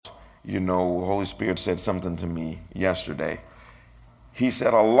Holy Spirit said something to me yesterday. He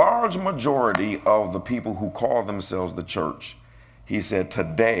said a large majority of the people who call themselves the church, he said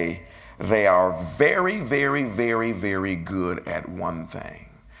today, they are very, very, very, very good at one thing.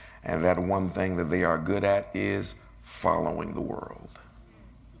 And that one thing that they are good at is following the world.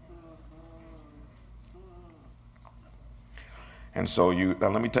 And so now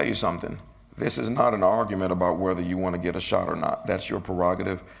let me tell you something. This is not an argument about whether you want to get a shot or not. That's your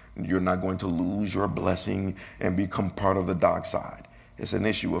prerogative. You're not going to lose your blessing and become part of the dark side. It's an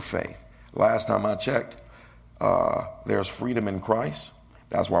issue of faith. Last time I checked, there's freedom in Christ.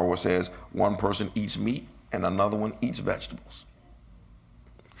 That's why it says one person eats meat and another one eats vegetables.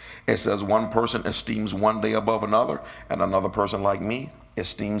 It says one person esteems one day above another, and another person like me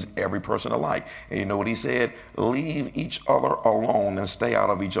esteems every person alike. And you know what he said? Leave each other alone and stay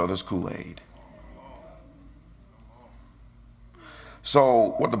out of each other's Kool-Aid.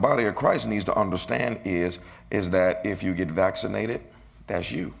 So what the body of Christ needs to understand is that if you get vaccinated,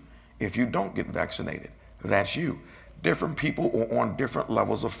 that's you. If you don't get vaccinated, that's you. Different people are on different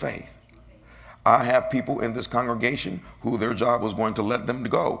levels of faith. I have people in this congregation who their job was going to let them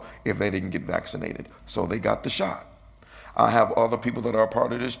go if they didn't get vaccinated. So they got the shot. I have other people that are a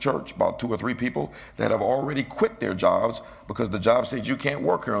part of this church, about 2 or 3 people that have already quit their jobs because the job said you can't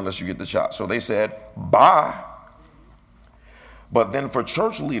work here unless you get the shot. So they said, bye. But then for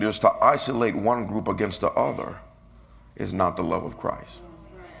church leaders to isolate one group against the other is not the love of Christ.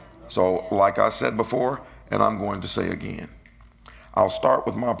 So like I said before, and I'm going to say again, I'll start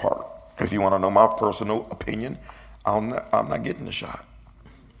with my part. If you want to know my personal opinion, I'm not getting the shot.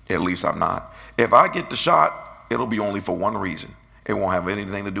 At least I'm not. If I get the shot, it'll be only for one reason. It won't have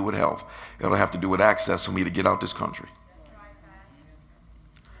anything to do with health. It'll have to do with access for me to get out this country.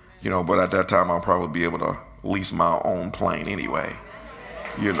 But at that time, I'll probably be able to lease my own plane anyway.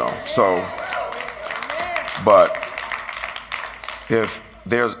 So, but if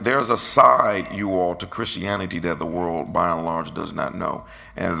there's a side, you all, to Christianity that the world by and large does not know,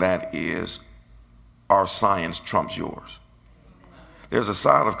 and that is our science trumps yours. There's a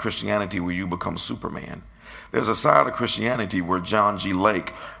side of Christianity where you become Superman. There's a side of Christianity where John G.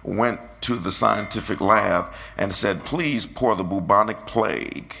 Lake went to the scientific lab and said, please pour the bubonic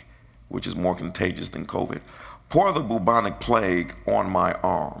plague, which is more contagious than COVID, pour the bubonic plague on my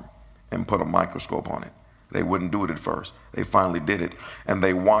arm and put a microscope on it. They wouldn't do it at first. They finally did it, and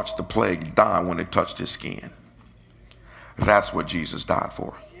they watched the plague die when it touched his skin. That's what Jesus died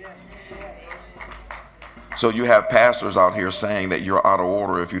for. So you have pastors out here saying that you're out of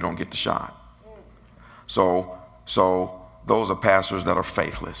order if you don't get the shot. So those are pastors that are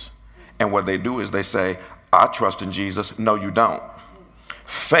faithless. And what they do is they say, I trust in Jesus. No, you don't.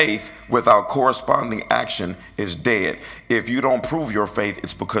 Faith without corresponding action is dead. If you don't prove your faith,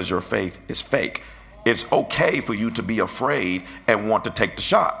 it's because your faith is fake. It's okay for you to be afraid and want to take the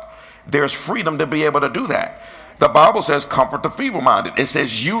shot. There's freedom to be able to do that. The Bible says, comfort the feeble-minded. It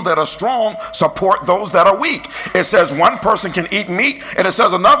says, you that are strong, support those that are weak. It says one person can eat meat, and it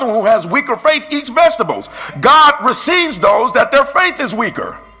says another who has weaker faith eats vegetables. God receives those that their faith is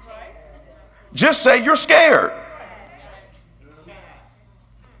weaker. Just say you're scared.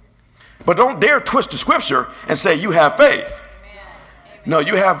 But don't dare twist the scripture and say you have faith. No,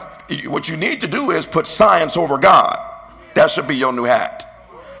 what you need to do is put science over God. That should be your new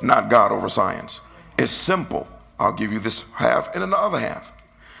hat, not God over science. It's simple. I'll give you this half and then the other half.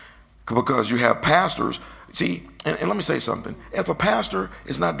 Because you have pastors. See, and let me say something. If a pastor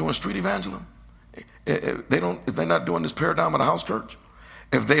is not doing street evangelism, if they're not doing this paradigm of the house church,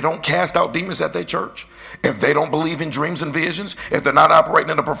 if they don't cast out demons at their church, if they don't believe in dreams and visions, if they're not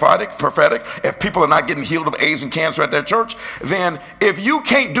operating in the prophetic, if people are not getting healed of AIDS and cancer at their church, then if you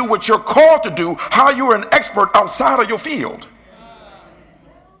can't do what you're called to do, how are you an expert outside of your field?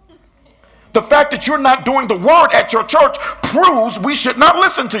 The fact that you're not doing the word at your church proves we should not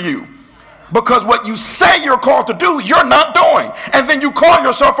listen to you. Because what you say you're called to do, you're not doing. And then you call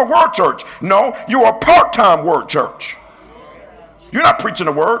yourself a word church. No, you're a part-time word church. You're not preaching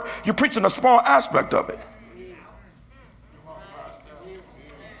the word. You're preaching a small aspect of it.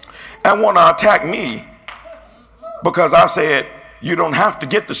 And want to attack me because I said you don't have to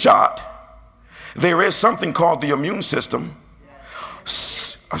get the shot. There is something called the immune system.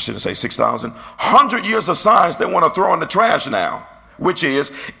 I shouldn't say 6,000. 100 years of science they want to throw in the trash now, which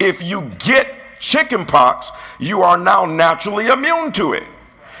is if you get chicken pox, you are now naturally immune to it.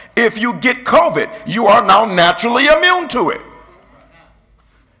 If you get COVID, you are now naturally immune to it.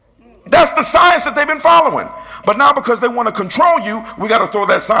 That's the science that they've been following. But now because they want to control you, we got to throw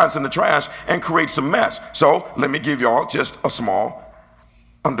that science in the trash and create some mess. So let me give y'all just a small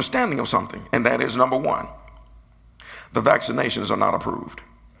understanding of something, and that is number one, the vaccinations are not approved.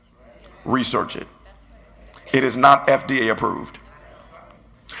 Research it. It is not FDA approved.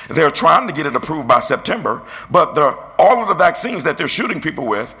 They're trying to get it approved by September, but all of the vaccines that they're shooting people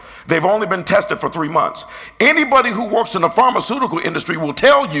with, they've only been tested for 3 months. Anybody who works in the pharmaceutical industry will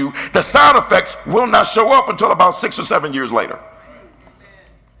tell you the side effects will not show up until about 6 or 7 years later.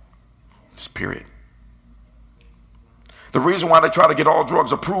 Just period. The reason why they try to get all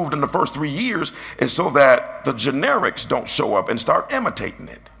drugs approved in the first 3 years is so that the generics don't show up and start imitating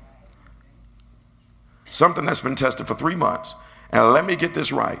it. Something that's been tested for 3 months. And let me get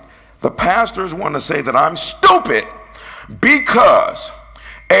this right. The pastors want to say that I'm stupid because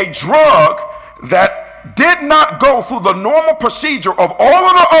a drug that did not go through the normal procedure of all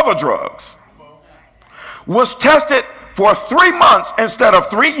of the other drugs was tested for 3 months instead of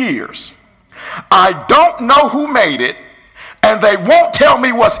 3 years. I don't know who made it, and they won't tell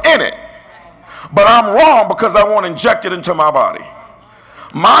me what's in it. But I'm wrong because I won't inject it into my body.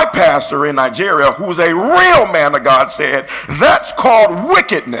 My pastor in Nigeria, who's a real man of God, said that's called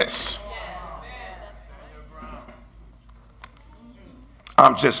wickedness.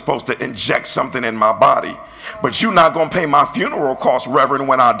 I'm just supposed to inject something in my body, but you're not going to pay my funeral costs, Reverend,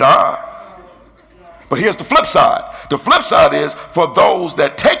 when I die. But here's the flip side. The flip side is for those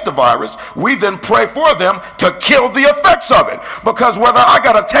that take the virus, we then pray for them to kill the effects of it. Because whether I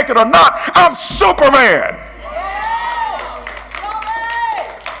got to take it or not, I'm Superman.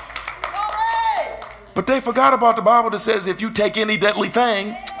 But they forgot about the Bible that says if you take any deadly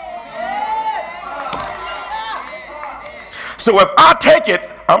thing. So if I take it,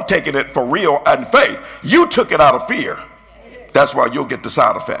 I'm taking it for real and faith. You took it out of fear. That's why you'll get the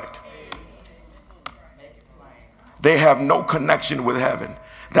side effect. They have no connection with heaven.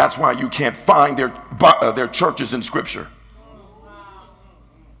 That's why you can't find their churches in Scripture.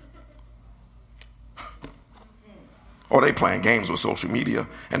 Or they playing games with social media,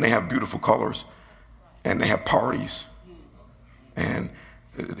 and they have beautiful colors. And they have parties, and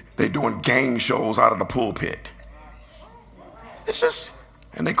they're doing game shows out of the pulpit. It's just,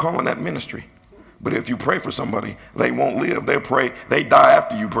 and they calling that ministry. But if you pray for somebody, they won't live. They die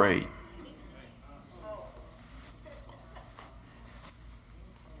after you prayed.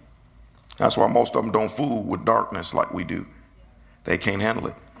 That's why most of them don't fool with darkness like we do. They can't handle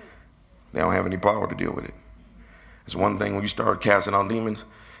it. They don't have any power to deal with it. It's one thing when you start casting out demons.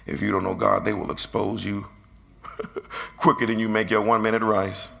 If you don't know God, they will expose you quicker than you make your 1 minute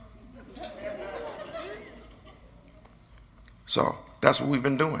rice. So that's what we've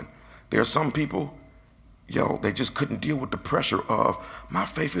been doing. There are some people, they just couldn't deal with the pressure of my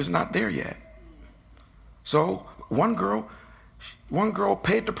faith is not there yet. So one girl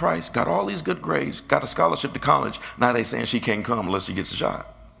paid the price, got all these good grades, got a scholarship to college. Now they saying she can't come unless she gets a shot.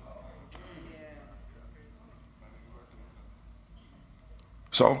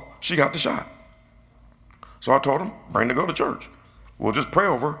 So she got the shot. So I told him, bring her to go to church. We'll just pray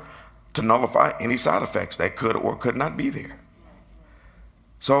over to nullify any side effects that could or could not be there.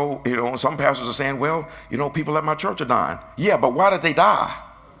 So, some pastors are saying, well, people at my church are dying. Yeah, but why did they die?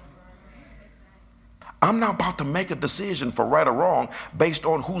 I'm not about to make a decision for right or wrong based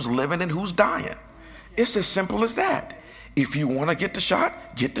on who's living and who's dying. It's as simple as that. If you want to get the shot,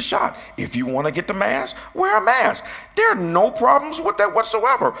 get the shot. If you want to get the mask, wear a mask. There are no problems with that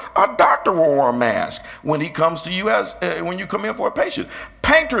whatsoever. A doctor will wear a mask when he comes to you when you come in for a patient.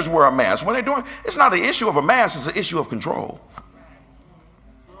 Painters wear a mask. When they're doing, it's not an issue of a mask, it's an issue of control.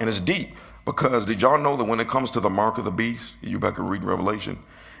 And it's deep because did y'all know that when it comes to the mark of the beast, you back and read Revelation,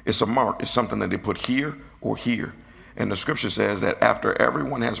 it's a mark. It's something that they put here or here. And the scripture says that after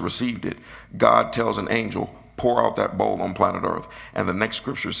everyone has received it, God tells an angel, pour out that bowl on planet Earth. And the next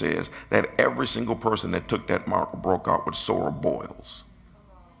scripture says that every single person that took that mark broke out with sore boils.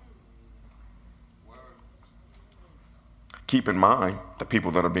 Keep in mind, the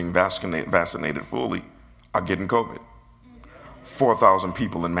people that are being vaccinated fully are getting COVID. 4,000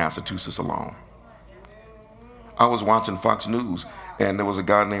 people in Massachusetts alone. I was watching Fox News, and there was a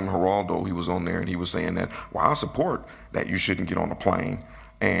guy named Geraldo. He was on there, and he was saying that, well, I support that you shouldn't get on a plane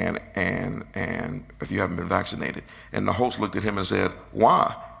and if you haven't been vaccinated. And the host looked at him and said,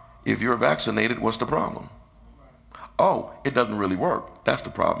 why? If you're vaccinated, what's the problem? Oh, it doesn't really work. That's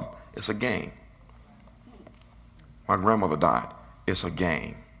the problem. It's a game. My grandmother died. It's a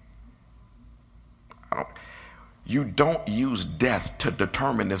game. You don't use death to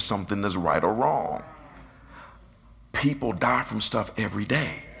determine if something is right or wrong. People die from stuff every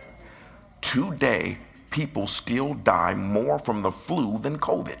day. Today, people still die more from the flu than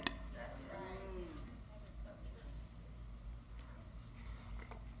COVID.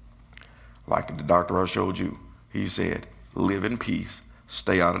 Like the doctor I showed you, he said, live in peace,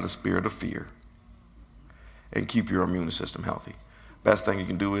 stay out of the spirit of fear, and keep your immune system healthy. Best thing you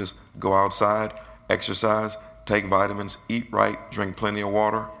can do is go outside, exercise, take vitamins, eat right, drink plenty of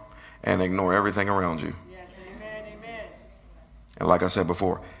water, and ignore everything around you. Yes, amen, amen. And like I said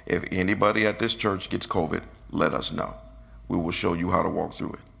before, if anybody at this church gets COVID, let us know. We will show you how to walk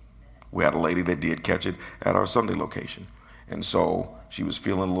through it. We had a lady that did catch it at our Sunday location. And so she was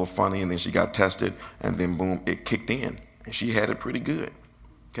feeling a little funny, and then she got tested, and then boom, it kicked in. And she had it pretty good.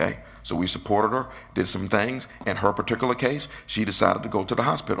 Okay, so we supported her, did some things. In her particular case, she decided to go to the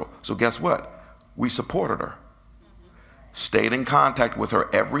hospital. So guess what? We supported her. Stayed in contact with her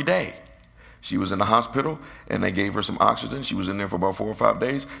every day. She was in the hospital, and they gave her some oxygen. She was in there for about 4 or 5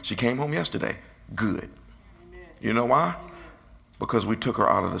 days. She came home yesterday. Good. Amen. You know why? Amen. Because we took her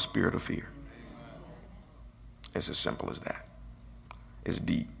out of the spirit of fear. It's as simple as that. It's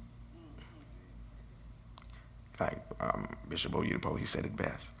deep. Like Bishop Oyedepo, he said it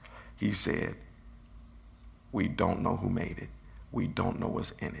best. He said, we don't know who made it. We don't know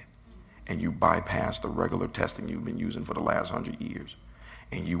what's in it. And you bypass the regular testing you've been using for the last 100 years.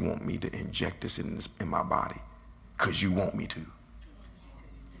 And you want me to inject this in my body because you want me to.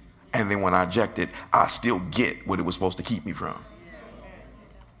 And then when I inject it, I still get what it was supposed to keep me from.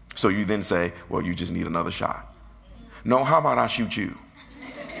 So you then say, well, you just need another shot. No, how about I shoot you?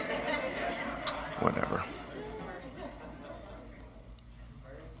 Whatever.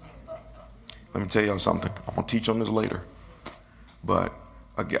 Let me tell y'all something. I'm going to teach on this later. But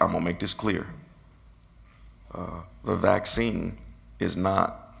again, I'm going to make this clear. The vaccine is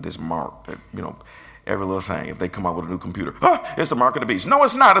not this mark that, every little thing. If they come out with a new computer, it's the mark of the beast. No,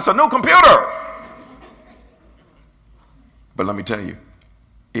 it's not. It's a new computer. But let me tell you,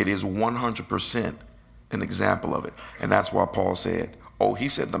 it is 100% an example of it. And that's why Paul said, he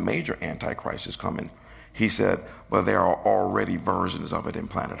said the major Antichrist is coming. He said, but there are already versions of it in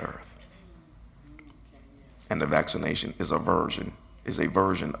planet Earth. And the vaccination is a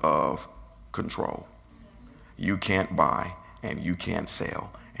version of control. You can't buy and you can't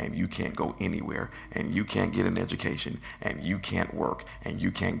sell and you can't go anywhere and you can't get an education and you can't work and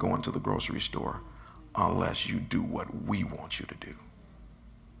you can't go into the grocery store unless you do what we want you to do.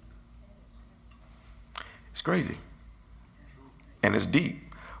 It's crazy. And it's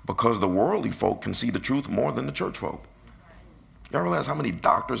deep because the worldly folk can see the truth more than the church folk. Y'all realize how many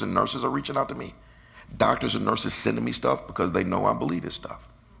doctors and nurses are reaching out to me? Doctors and nurses sending me stuff because they know I believe this stuff.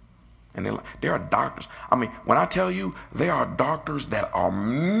 And there are doctors. I mean, when I tell you, there are doctors that are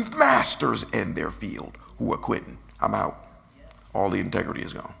masters in their field who are quitting. I'm out. All the integrity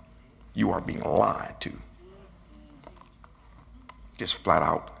is gone. You are being lied to. Just flat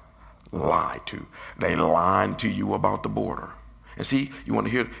out lied to. They lied to you about the border. And see, you want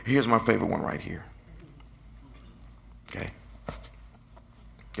to hear, here's my favorite one right here. Okay.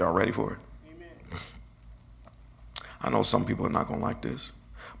 Y'all ready for it? Amen. I know some people are not going to like this,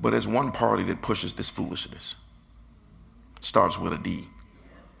 but there's one party that pushes this foolishness. Starts with a D.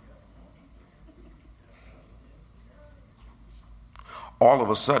 All of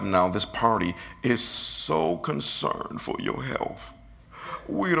a sudden now this party is so concerned for your health.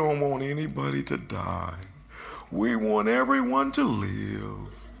 We don't want anybody to die. We want everyone to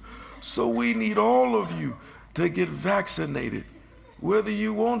live. So we need all of you to get vaccinated, whether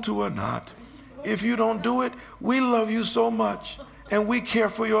you want to or not. If you don't do it, we love you so much and we care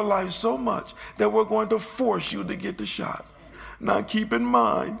for your life so much that we're going to force you to get the shot. Now keep in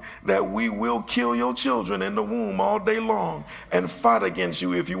mind that we will kill your children in the womb all day long and fight against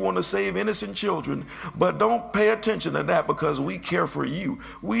you if you want to save innocent children. But don't pay attention to that because we care for you.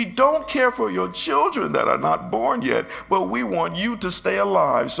 We don't care for your children that are not born yet, but we want you to stay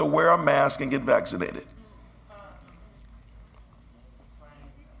alive. So wear a mask and get vaccinated.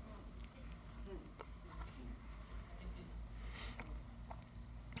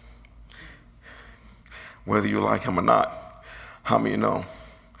 Whether you like him or not, how many know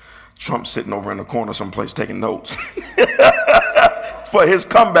Trump's sitting over in the corner someplace taking notes for his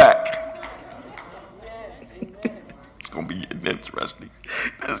comeback? It's going to be interesting.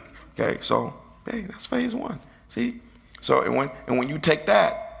 Okay, so hey, that's phase one. See? So and when you take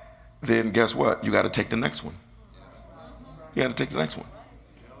that, then guess what? You got to take the next one. You got to take the next one.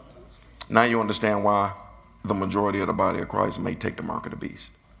 Now you understand why the majority of the body of Christ may take the mark of the beast.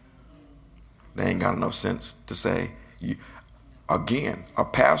 They ain't got enough sense to say, again, a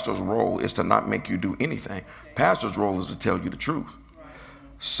pastor's role is to not make you do anything. Pastor's role is to tell you the truth.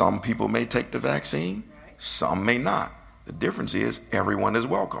 Some people may take the vaccine, some may not. The difference is everyone is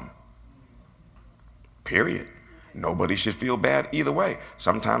welcome. Period. Nobody should feel bad either way.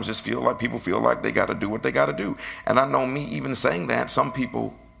 Sometimes just people feel like they got to do what they got to do. And I know me even saying that, some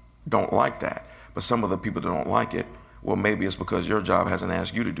people don't like that. But some of the people that don't like it, well, maybe it's because your job hasn't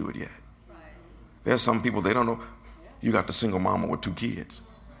asked you to do it yet. There's some people, they don't know. You got the single mama with 2 kids.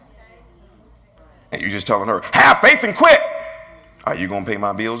 And you're just telling her, have faith and quit. Are you going to pay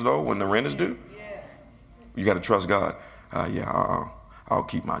my bills, though, when the rent is due? You got to trust God. I'll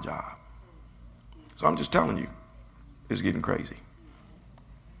keep my job. So I'm just telling you, it's getting crazy.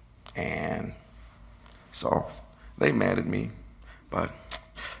 And so they mad at me, but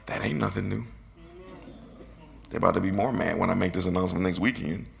that ain't nothing new. They're about to be more mad when I make this announcement next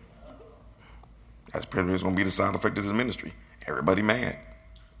weekend. That's pretty much going to be the side effect of this ministry. Everybody mad.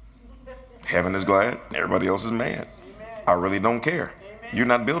 Heaven is glad. Everybody else is mad. I really don't care. You're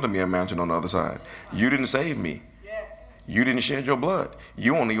not building me a mansion on the other side. You didn't save me. You didn't shed your blood.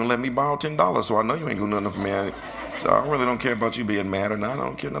 You won't even let me borrow $10, so I know you ain't gonna do nothing for me. So I really don't care about you being mad or not. I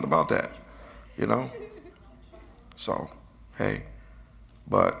don't care nothing about that. You know? So, hey.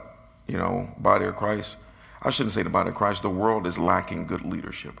 But, body of Christ, I shouldn't say the body of Christ. The world is lacking good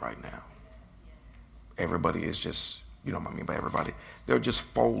leadership right now. Everybody is just, you know what I mean by everybody. They're just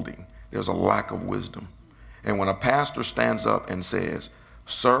folding. There's a lack of wisdom. And when a pastor stands up and says,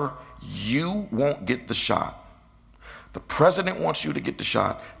 sir, you won't get the shot. The president wants you to get the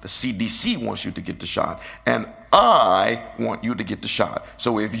shot. The CDC wants you to get the shot. And I want you to get the shot.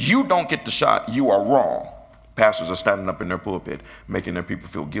 So if you don't get the shot, you are wrong. Pastors are standing up in their pulpit, making their people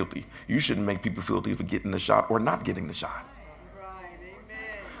feel guilty. You shouldn't make people feel guilty for getting the shot or not getting the shot.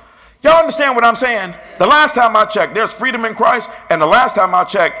 Y'all understand what I'm saying? The last time I checked, there's freedom in Christ. And the last time I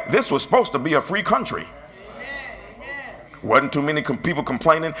checked, this was supposed to be a free country. Wasn't too many people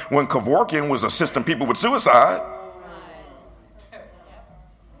complaining when Kevorkian was assisting people with suicide.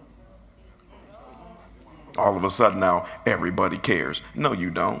 All of a sudden now, everybody cares. No, you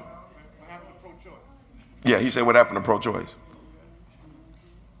don't. Yeah, he said, what happened to pro-choice?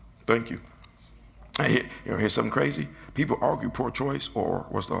 Thank you. Here's something crazy. People argue pro-choice or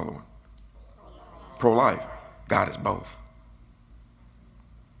what's the other one? Pro-life. God is both.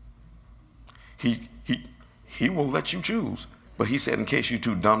 He will let you choose. But he said, in case you're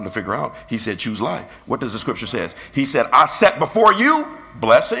too dumb to figure out, he said, choose life. What does the scripture say? He said, I set before you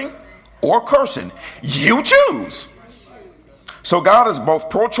blessing or cursing. You choose. So God is both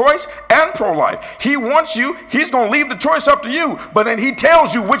pro-choice and pro-life. He wants you. He's going to leave the choice up to you. But then he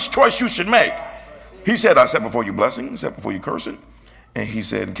tells you which choice you should make. He said, I set before you blessing, I set before you cursing. And he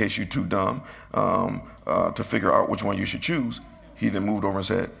said, in case you're too dumb to figure out which one you should choose, he then moved over and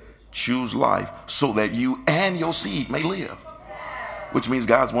said, choose life so that you and your seed may live. Which means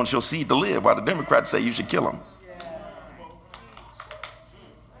God wants your seed to live, while the Democrats say you should kill them.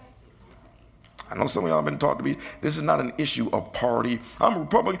 I know some of y'all have been taught to be, this is not an issue of party. I'm a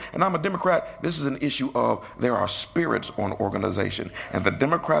Republican and I'm a Democrat. This is an issue of there are spirits on organization. And the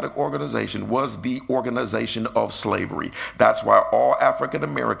Democratic organization was the organization of slavery. That's why all African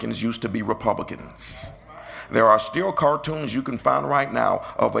Americans used to be Republicans. There are still cartoons you can find right now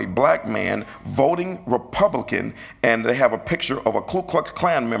of a black man voting Republican, and they have a picture of a Ku Klux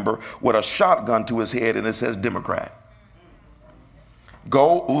Klan member with a shotgun to his head and it says Democrat.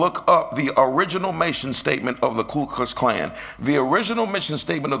 Go look up the original mission statement of the Ku Klux Klan. The original mission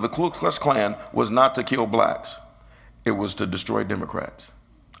statement of the Ku Klux Klan was not to kill blacks. It was to destroy Democrats.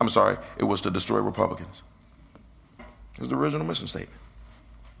 It was to destroy Republicans. It was the original mission statement.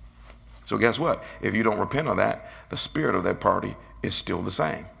 So guess what? If you don't repent of that, the spirit of that party is still the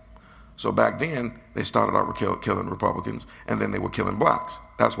same. So back then, they started out killing Republicans, and then they were killing blacks.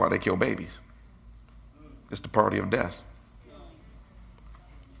 That's why they kill babies. It's the party of death.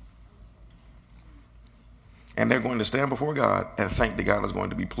 And they're going to stand before God and think that God is going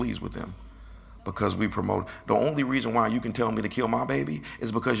to be pleased with them because we promote. The only reason why you can tell me to kill my baby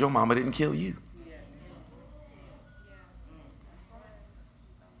is because your mama didn't kill you.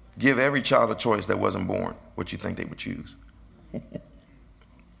 Give every child a choice that wasn't born what you think they would choose.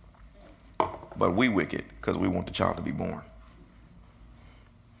 But we wicked because we want the child to be born.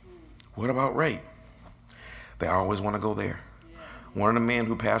 What about rape? They always want to go there. One of the men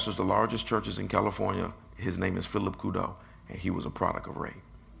who pastors the largest churches in California, his name is Philip Kudo, and he was a product of rape.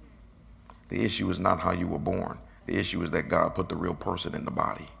 The issue is not how you were born. The issue is that God put the real person in the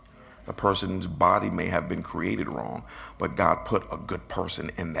body. The person's body may have been created wrong, but God put a good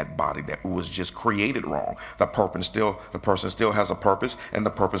person in that body that was just created wrong. The person still has a purpose, and the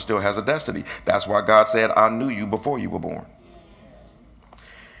purpose still has a destiny. That's why God said, I knew you before you were born.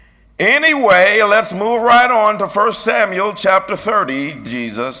 Anyway, let's move right on to 1 Samuel chapter 30.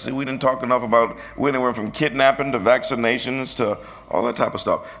 Jesus, we didn't talk enough about when we went from kidnapping to vaccinations to all that type of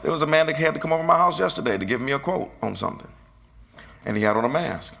stuff. There was a man that had to come over to my house yesterday to give me a quote on something. And he had on a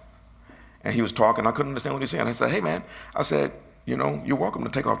mask. And he was talking. I couldn't understand what he was saying. I said, hey, man, I said, you know, you're welcome to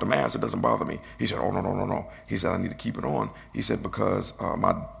take off the mask. It doesn't bother me. He said, oh, no. He said, I need to keep it on. He said, because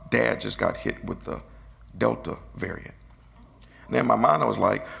my dad just got hit with the Delta variant. And in my mind, I was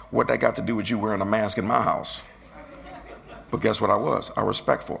like, what that got to do with you wearing a mask in my house? But guess what I was? I was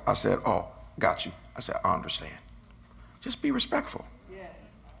respectful. I said, oh, got you. I said, I understand. Just be respectful. Yes.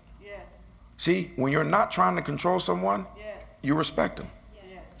 Yes. See, when you're not trying to control someone, Yes. you respect them,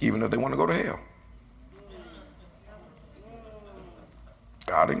 Yes. even if they want to go to hell.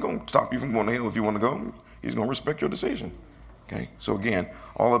 God ain't going to stop you from going to hell if you want to go. He's going to respect your decision. Okay? So again,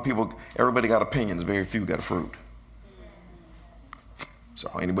 all the people, everybody got opinions, very few got fruit. So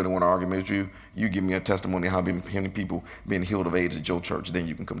anybody want to argue with you, you give me a testimony of how many people being healed of AIDS at your church, then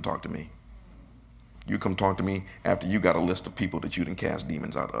you can come talk to me. You come talk to me after you got a list of people that you didn't cast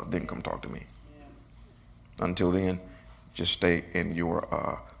demons out of, then come talk to me. Yeah. Until then, just stay in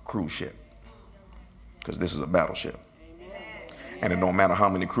your cruise ship, because this is a battleship. Amen. And it don't matter how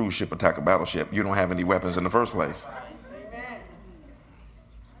many cruise ship attack a battleship, you don't have any weapons in the first place. Amen.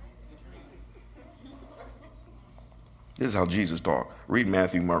 This is how Jesus talked. Read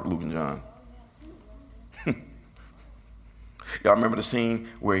Matthew, Mark, Luke, and John. Y'all remember the scene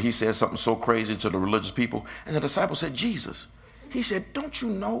where he said something so crazy to the religious people, and the disciples said, Jesus, he said, don't you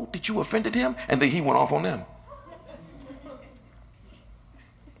know that you offended him? And then he went off on them.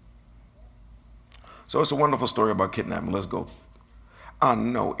 So it's a wonderful story about kidnapping. Let's go. I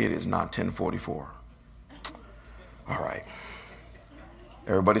know it is not 10:44. All right.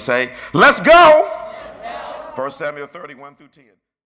 Everybody say, let's go. 1 Samuel 30, 1 through 10.